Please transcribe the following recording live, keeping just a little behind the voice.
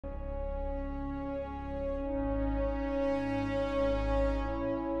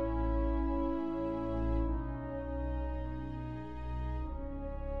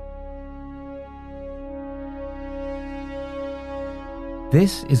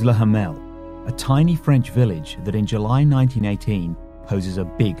This is Le Hamel, a tiny French village that in July 1918 poses a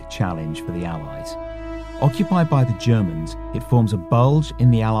big challenge for the Allies. Occupied by the Germans, it forms a bulge in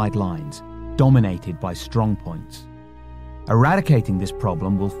the Allied lines, dominated by strongpoints. Eradicating this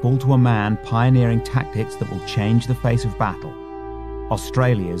problem will fall to a man pioneering tactics that will change the face of battle,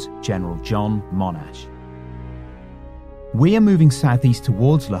 Australia's General John Monash. We are moving southeast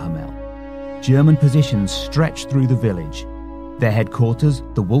towards Le Hamel. German positions stretch through the village. Their headquarters,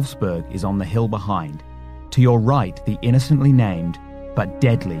 the Wolfsburg, is on the hill behind. To your right, the innocently named but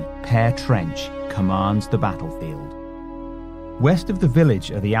deadly Pear Trench commands the battlefield. West of the village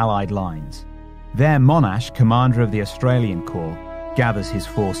are the Allied lines. There, Monash, commander of the Australian Corps, gathers his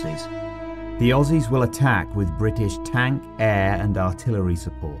forces. The Aussies will attack with British tank, air and artillery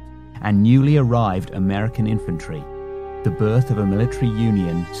support, and newly arrived American infantry, the birth of a military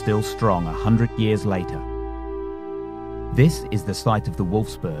union still strong 100 years later. This is the site of the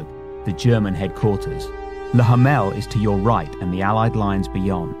Wolfsburg, the German headquarters. Le Hamel is to your right and the Allied lines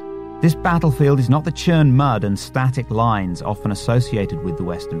beyond. This battlefield is not the churned mud and static lines often associated with the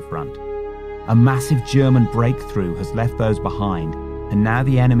Western Front. A massive German breakthrough has left those behind, and now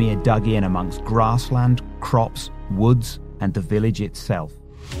the enemy are dug in amongst grassland, crops, woods, and the village itself.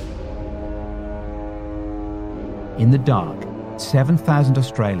 In the dark, 7,000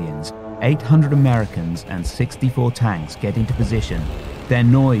 Australians, 800 Americans, and 64 tanks get into position, their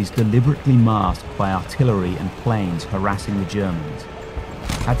noise deliberately masked by artillery and planes harassing the Germans.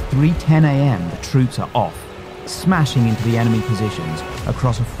 At 3:10 a.m., the troops are off, smashing into the enemy positions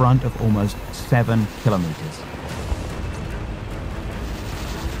across a front of almost 7 kilometers.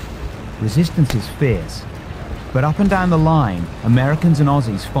 Resistance is fierce, but up and down the line, Americans and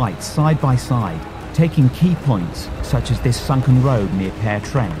Aussies fight side by side, taking key points such as this sunken road near Pear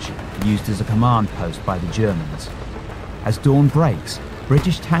Trench, used as a command post by the Germans. As dawn breaks,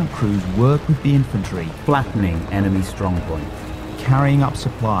 British tank crews work with the infantry, flattening enemy strongpoints, carrying up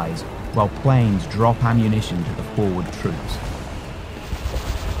supplies, while planes drop ammunition to the forward troops.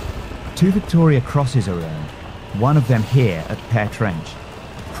 2 Victoria Crosses are earned, one of them here at Pear Trench.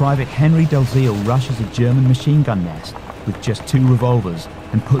 Private Henry Dalziel rushes a German machine gun nest with just 2 revolvers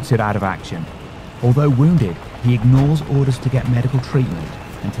and puts it out of action. Although wounded, he ignores orders to get medical treatment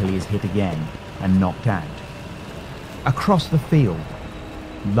until he is hit again and knocked out. Across the field,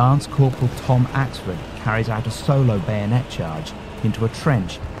 Lance Corporal Tom Axford carries out a solo bayonet charge into a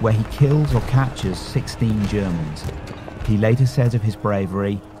trench where he kills or captures 16 Germans. He later says of his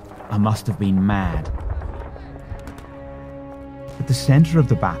bravery, "I must have been mad." At the center of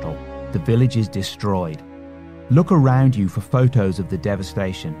the battle, the village is destroyed. Look around you for photos of the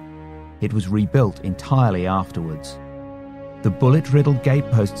devastation. It was rebuilt entirely afterwards. The bullet-riddled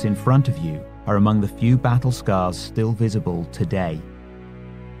gateposts in front of you are among the few battle scars still visible today.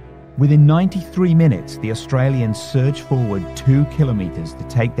 Within 93 minutes, the Australians surge forward 2 kilometers to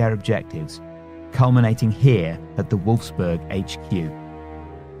take their objectives, culminating here at the Wolfsburg HQ.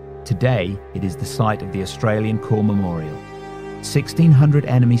 Today, it is the site of the Australian Corps Memorial. 1,600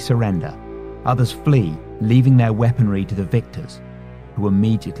 enemies surrender. Others flee, leaving their weaponry to the victors, who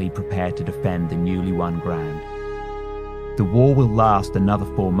immediately prepare to defend the newly won ground. The war will last another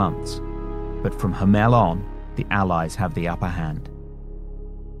 4 months, but from Hamel on, the Allies have the upper hand.